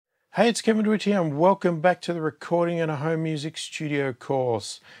Hey, it's Kevin DeWitt here and welcome back to the Recording in a Home Music Studio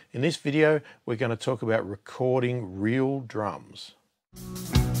course. In this video, we're going to talk about recording real drums.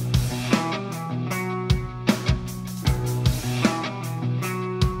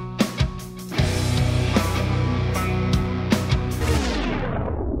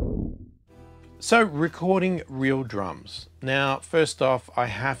 So, recording real drums. Now, first off, I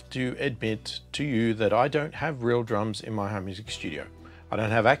have to admit to you that I don't have real drums in my home music studio. I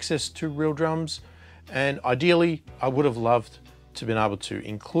don't have access to real drums, and ideally I would have loved to been able to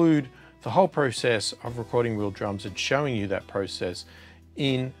include the whole process of recording real drums and showing you that process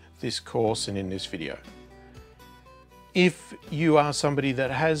in this course and in this video. If you are somebody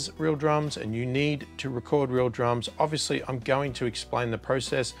that has real drums and you need to record real drums, obviously I'm going to explain the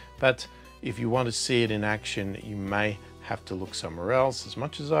process, but if you want to see it in action, you may have to look somewhere else. As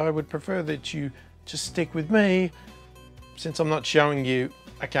much as I would prefer that you just stick with me, since I'm not showing you,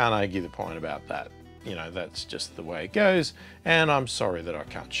 I can't argue the point about that. You know, that's just the way it goes, and I'm sorry that I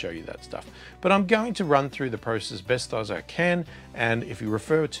can't show you that stuff. But I'm going to run through the process best as I can, and if you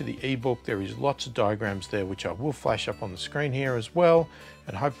refer to the ebook, there is lots of diagrams there which I will flash up on the screen here as well,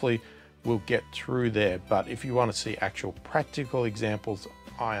 and hopefully we'll get through there. But if you want to see actual practical examples,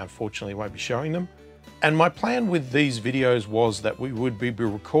 I unfortunately won't be showing them. And my plan with these videos was that we would be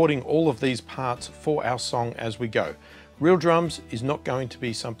recording all of these parts for our song as we go. Real drums is not going to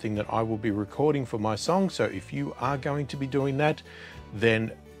be something that I will be recording for my song, so if you are going to be doing that,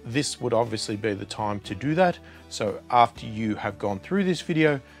 then this would obviously be the time to do that. So after you have gone through this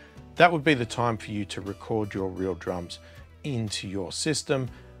video, that would be the time for you to record your real drums into your system.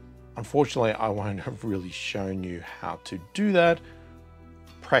 Unfortunately, I won't have really shown you how to do that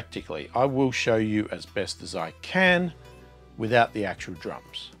practically. I will show you as best as I can without the actual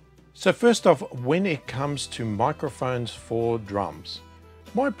drums. So first off, when it comes to microphones for drums,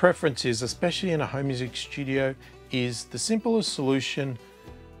 my preference is, especially in a home music studio, is the simplest solution,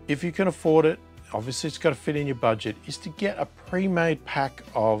 if you can afford it, obviously it's got to fit in your budget, is to get a pre-made pack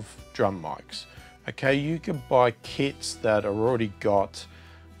of drum mics. Okay, you can buy kits that are already got,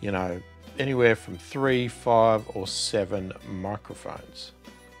 you know, anywhere from 3, 5 or 7 microphones.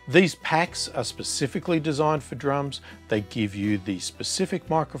 These packs are specifically designed for drums. They give you the specific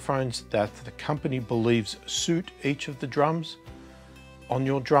microphones that the company believes suit each of the drums on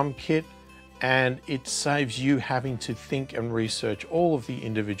your drum kit, and it saves you having to think and research all of the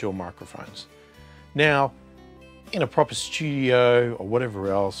individual microphones. Now, in a proper studio or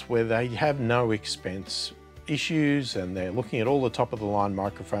whatever else where they have no expense issues and they're looking at all the top of the line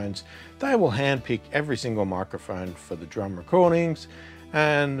microphones, they will handpick every single microphone for the drum recordings,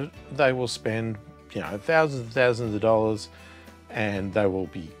 and they will spend, you know, thousands and thousands of dollars, and they will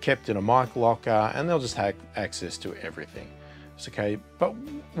be kept in a mic locker, and they'll just have access to everything. It's okay, but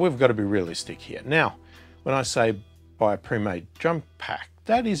we've got to be realistic here. Now, when I say buy a pre-made drum pack,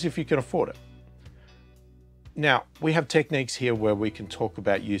 that is if you can afford it. Now, we have techniques here where we can talk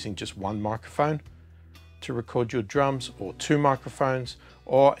about using just one microphone to record your drums, or 2 microphones,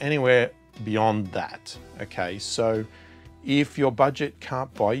 or anywhere beyond that. Okay, so if your budget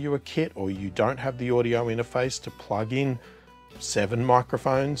can't buy you a kit, or you don't have the audio interface to plug in 7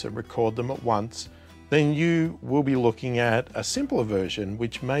 microphones and record them at once, then you will be looking at a simpler version,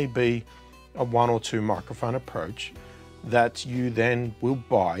 which may be a 1 or 2 microphone approach, that you then will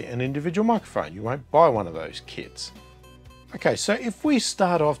buy an individual microphone. You won't buy one of those kits. Okay, so if we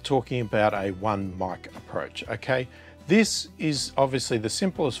start off talking about a 1 mic approach, okay, this is obviously the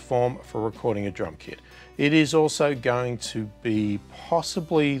simplest form for recording a drum kit. It is also going to be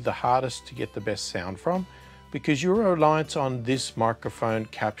possibly the hardest to get the best sound from, because you're reliant on this microphone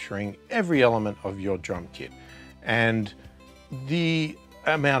capturing every element of your drum kit. And the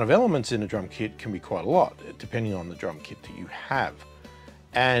amount of elements in a drum kit can be quite a lot, depending on the drum kit that you have.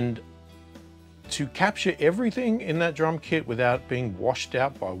 And to capture everything in that drum kit without being washed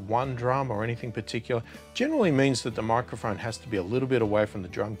out by one drum or anything particular generally means that the microphone has to be a little bit away from the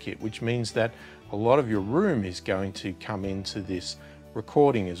drum kit, which means that a lot of your room is going to come into this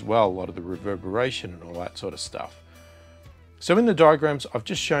recording as well, a lot of the reverberation and all that sort of stuff. So in the diagrams, I've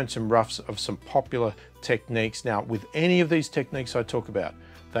just shown some roughs of some popular techniques. Now, with any of these techniques I talk about,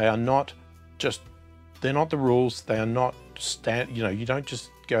 they are not just, they're not the rules, they are not you know, you don't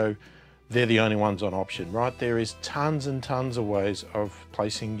just go, they're the only ones on option, right? There is tons and tons of ways of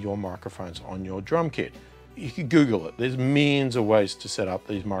placing your microphones on your drum kit. You can Google it. There's millions of ways to set up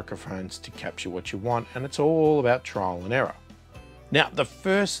these microphones to capture what you want, and it's all about trial and error. Now, the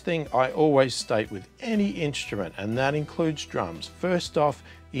first thing I always state with any instrument, and that includes drums, first off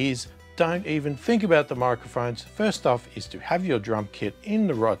is don't even think about the microphones. First off is to have your drum kit in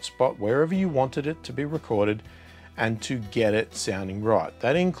the right spot wherever you wanted it to be recorded and to get it sounding right.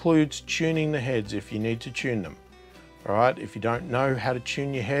 That includes tuning the heads if you need to tune them. All right, if you don't know how to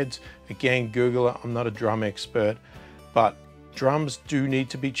tune your heads, again, Google it. I'm not a drum expert, but drums do need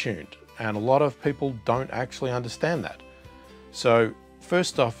to be tuned, and a lot of people don't actually understand that. So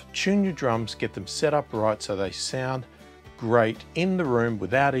first off, tune your drums, get them set up right so they sound great in the room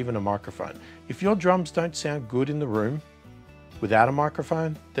without even a microphone. If your drums don't sound good in the room without a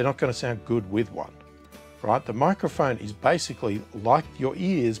microphone, they're not going to sound good with one, right? The microphone is basically like your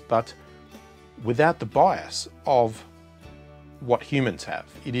ears, but without the bias of what humans have.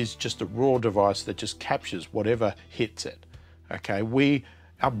 It is just a raw device that just captures whatever hits it. Okay,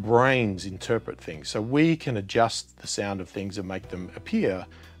 our brains interpret things, so we can adjust the sound of things and make them appear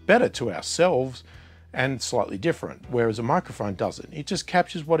better to ourselves and slightly different, whereas a microphone doesn't. It just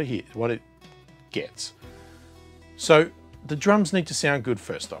captures what it hears, what it gets. So the drums need to sound good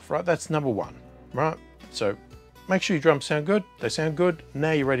first off, right? That's number one, right? So make sure your drums sound good. They sound good.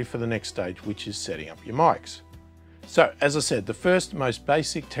 Now you're ready for the next stage, which is setting up your mics. So as I said, the first most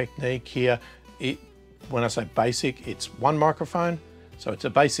basic technique here, when I say basic, it's one microphone. So it's a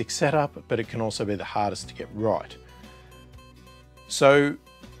basic setup, but it can also be the hardest to get right. So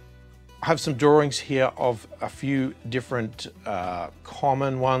I have some drawings here of a few different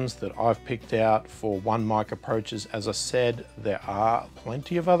common ones that I've picked out for one mic approaches. As I said, there are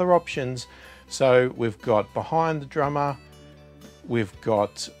plenty of other options. So we've got behind the drummer, we've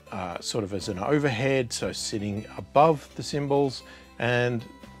got sort of as an overhead, so sitting above the cymbals, and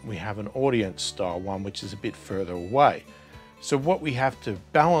we have an audience style one, which is a bit further away. So what we have to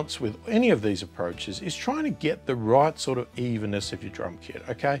balance with any of these approaches is trying to get the right sort of evenness of your drum kit,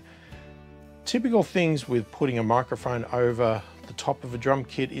 okay? Typical things with putting a microphone over the top of a drum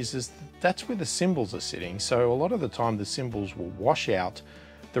kit is that's where the cymbals are sitting. So a lot of the time the cymbals will wash out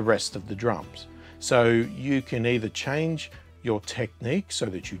the rest of the drums. So you can either change your technique so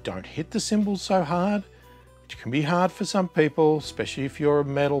that you don't hit the cymbals so hard, which can be hard for some people, especially if you're a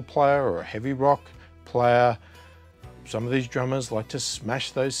metal player or a heavy rock player. Some of these drummers like to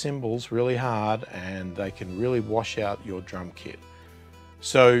smash those cymbals really hard and they can really wash out your drum kit.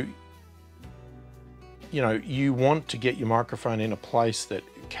 So, you know, you want to get your microphone in a place that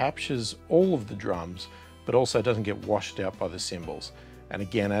captures all of the drums, but also doesn't get washed out by the cymbals. And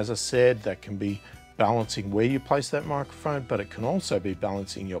again, as I said, that can be balancing where you place that microphone, but it can also be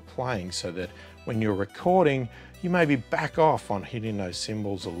balancing your playing so that when you're recording, you maybe back off on hitting those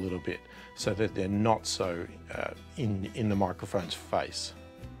cymbals a little bit so that they're not so in the microphone's face.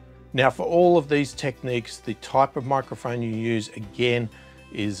 Now, for all of these techniques, the type of microphone you use, again,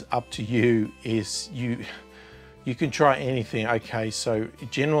 is up to you. You can try anything. Okay, so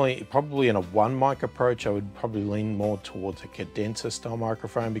generally, probably in a one mic approach, I would probably lean more towards a condenser style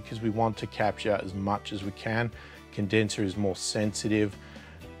microphone because we want to capture as much as we can. Condenser is more sensitive.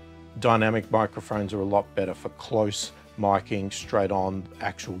 Dynamic microphones are a lot better for close miking, straight on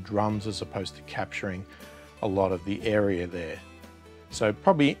actual drums, as opposed to capturing a lot of the area there. So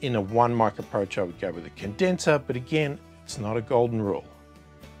probably in a one mic approach, I would go with a condenser, but again, it's not a golden rule.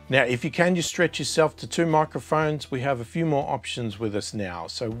 Now, if you can just stretch yourself to two microphones, we have a few more options with us now.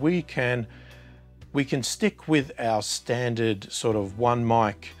 So we can stick with our standard sort of one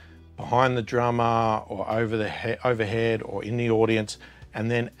mic behind the drummer or overhead or in the audience, and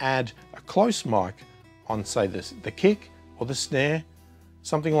then add a close mic on, say, the kick or the snare,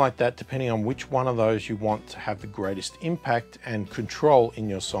 something like that, depending on which one of those you want to have the greatest impact and control in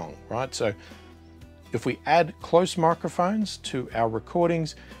your song, right? So if we add close microphones to our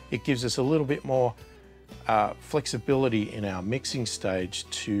recordings, it gives us a little bit more flexibility in our mixing stage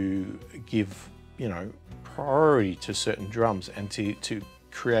to give, you know, priority to certain drums and to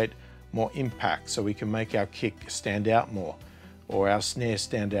create more impact, so we can make our kick stand out more or our snare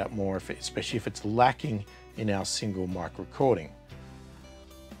stand out more, especially if it's lacking in our single mic recording.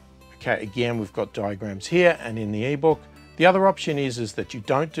 Okay, again, we've got diagrams here and in the ebook. The other option is that you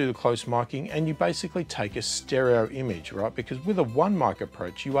don't do the close miking and you basically take a stereo image, right? Because with a one mic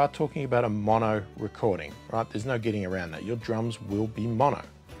approach, you are talking about a mono recording, right? There's no getting around that. Your drums will be mono.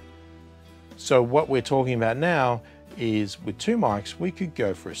 So what we're talking about now is with two mics, we could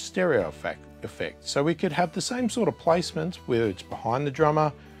go for a stereo effect. So we could have the same sort of placements, whether it's behind the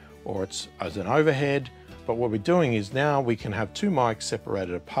drummer or it's as an overhead. But what we're doing is now we can have two mics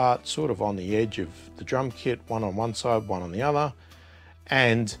separated apart, sort of on the edge of the drum kit, one on one side, one on the other,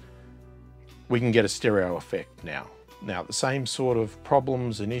 and we can get a stereo effect now. Now, the same sort of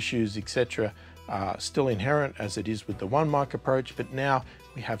problems and issues, etc., are still inherent as it is with the one mic approach, but now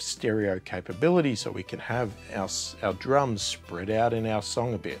we have stereo capability, so we can have our drums spread out in our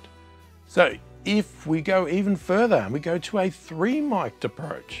song a bit. So if we go even further and we go to a 3-mic'd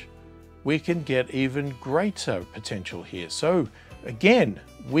approach, we can get even greater potential here. So again,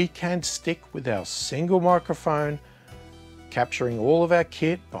 we can stick with our single microphone, capturing all of our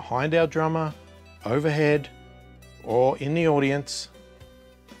kit behind our drummer, overhead, or in the audience.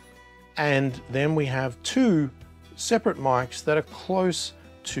 And then we have 2 separate mics that are close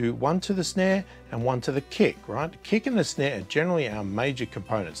to, one to the snare and one to the kick, right? The kick and the snare are generally our major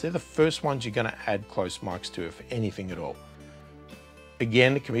components. They're the first ones you're gonna add close mics to, if anything at all.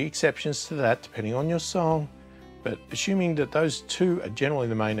 Again, there can be exceptions to that depending on your song, but assuming that those 2 are generally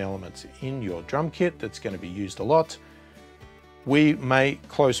the main elements in your drum kit that's gonna be used a lot, we may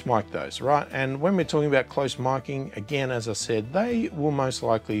close mic those, right? And when we're talking about close miking, again, as I said, they will most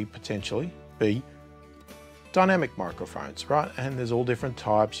likely potentially be dynamic microphones, right? And there's all different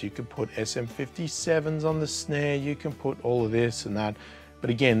types. You can put SM57s on the snare, you can put all of this and that. But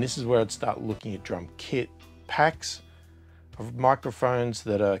again, this is where I'd start looking at drum kit packs of microphones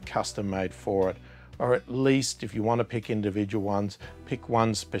that are custom made for it, or at least if you want to pick individual ones, pick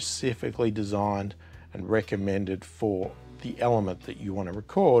ones specifically designed and recommended for the element that you want to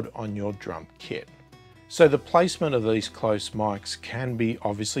record on your drum kit. So the placement of these close mics can be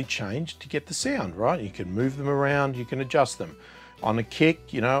obviously changed to get the sound, right? You can move them around, you can adjust them. On a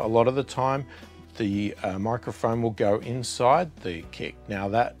kick, you know, a lot of the time the microphone will go inside the kick. Now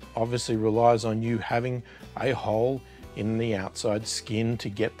that obviously relies on you having a hole in the outside skin to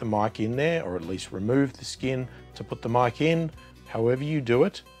get the mic in there, or at least remove the skin to put the mic in, however you do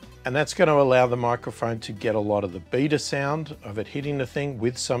it. And that's going to allow the microphone to get a lot of the beater sound of it hitting the thing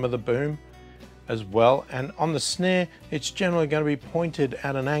with some of the boom as well. And on the snare, it's generally going to be pointed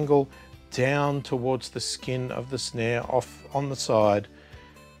at an angle down towards the skin of the snare off on the side,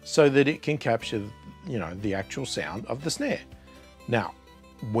 so that it can capture, you know, the actual sound of the snare. Now,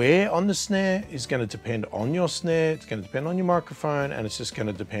 where on the snare is going to depend on your snare, it's going to depend on your microphone, and it's just going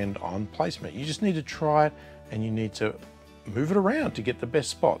to depend on placement. You just need to try it and you need to move it around to get the best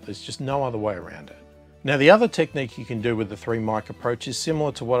spot. There's just no other way around it. Now, the other technique you can do with the 3-mic approach is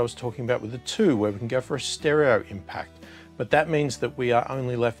similar to what I was talking about with the 2, where we can go for a stereo impact, but that means that we are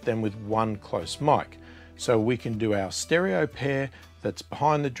only left then with 1 close mic. So we can do our stereo pair that's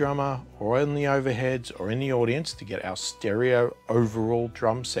behind the drummer or in the overheads or in the audience to get our stereo overall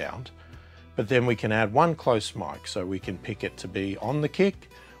drum sound. But then we can add 1 close mic, so we can pick it to be on the kick,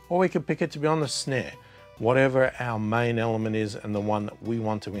 or we can pick it to be on the snare, whatever our main element is and the one that we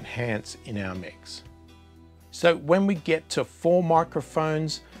want to enhance in our mix. So when we get to 4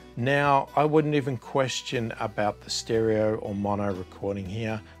 microphones, now I wouldn't even question about the stereo or mono recording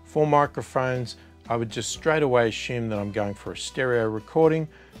here. 4 microphones, I would just straight away assume that I'm going for a stereo recording.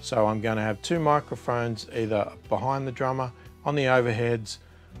 So I'm going to have 2 microphones either behind the drummer, on the overheads,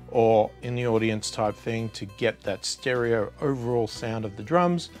 or in the audience type thing to get that stereo overall sound of the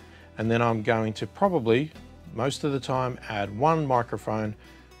drums. And then I'm going to probably, most of the time, add 1 microphone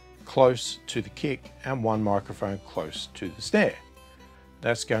close to the kick and 1 microphone close to the snare.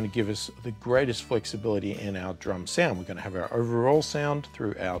 That's going to give us the greatest flexibility in our drum sound. We're going to have our overall sound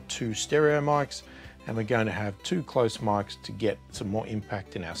through our 2 stereo mics, and we're going to have 2 close mics to get some more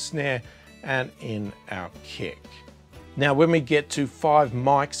impact in our snare and in our kick. Now, when we get to 5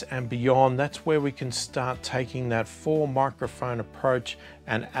 mics and beyond, that's where we can start taking that 4 microphone approach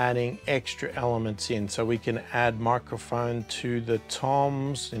and adding extra elements in. So we can add microphone to the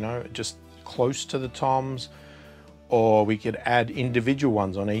toms, you know, just close to the toms, or we could add individual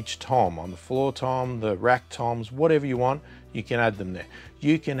ones on each tom, on the floor tom, the rack toms, whatever you want, you can add them there.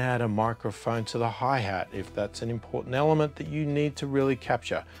 You can add a microphone to the hi-hat if that's an important element that you need to really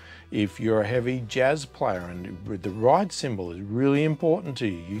capture. If you're a heavy jazz player and the ride cymbal is really important to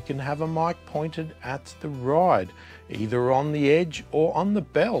you, you can have a mic pointed at the ride, either on the edge or on the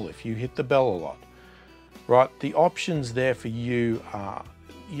bell if you hit the bell a lot. Right, the options there for you are,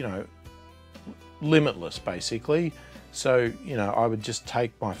 you know, limitless basically. So, you know, I would just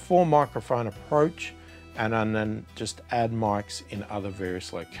take my 4 microphone approach and then just add mics in other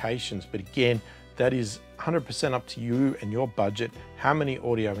various locations. But again, that is 100% up to you and your budget, how many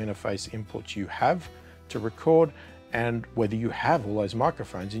audio interface inputs you have to record, and whether you have all those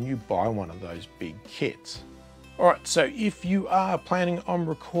microphones and you buy one of those big kits. All right, so if you are planning on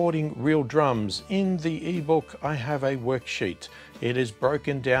recording real drums, in the ebook I have a worksheet. It is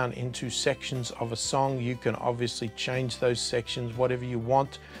broken down into sections of a song. You can obviously change those sections whatever you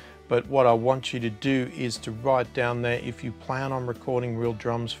want, but what I want you to do is to write down there if you plan on recording real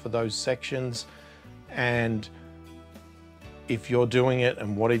drums for those sections, and if you're doing it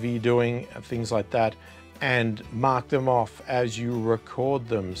and whatever you're doing and things like that, and mark them off as you record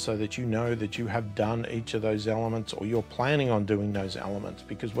them so that you know that you have done each of those elements, or you're planning on doing those elements,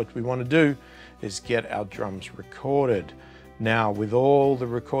 because what we want to do is get our drums recorded. Now, with all the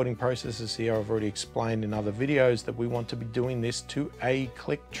recording processes here, I've already explained in other videos that we want to be doing this to a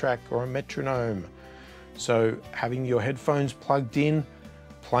click track or a metronome. So having your headphones plugged in,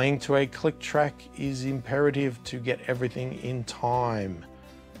 playing to a click track is imperative to get everything in time.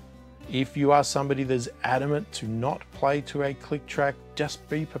 If you are somebody that's adamant to not play to a click track, just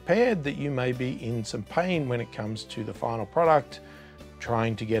be prepared that you may be in some pain when it comes to the final product,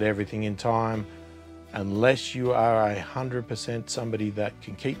 trying to get everything in time. Unless you are 100% somebody that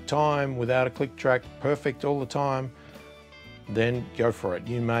can keep time without a click track perfect all the time, then go for it.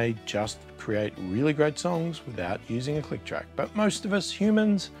 You may just create really great songs without using a click track. But most of us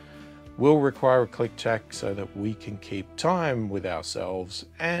humans will require a click track so that we can keep time with ourselves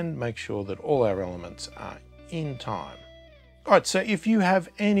and make sure that all our elements are in time. All right, so if you have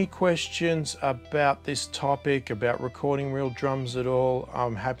any questions about this topic, about recording real drums at all,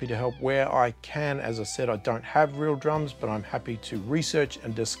 I'm happy to help where I can. As I said, I don't have real drums, but I'm happy to research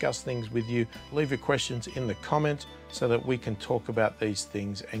and discuss things with you. Leave your questions in the comments so that we can talk about these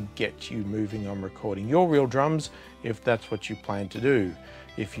things and get you moving on recording your real drums if that's what you plan to do.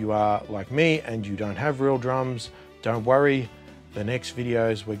 If you are like me and you don't have real drums, don't worry. The next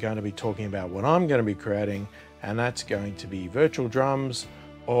videos we're going to be talking about what I'm going to be creating, and that's going to be virtual drums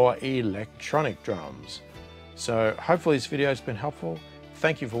or electronic drums. So hopefully this video has been helpful.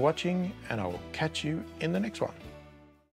 Thank you for watching, and I will catch you in the next one.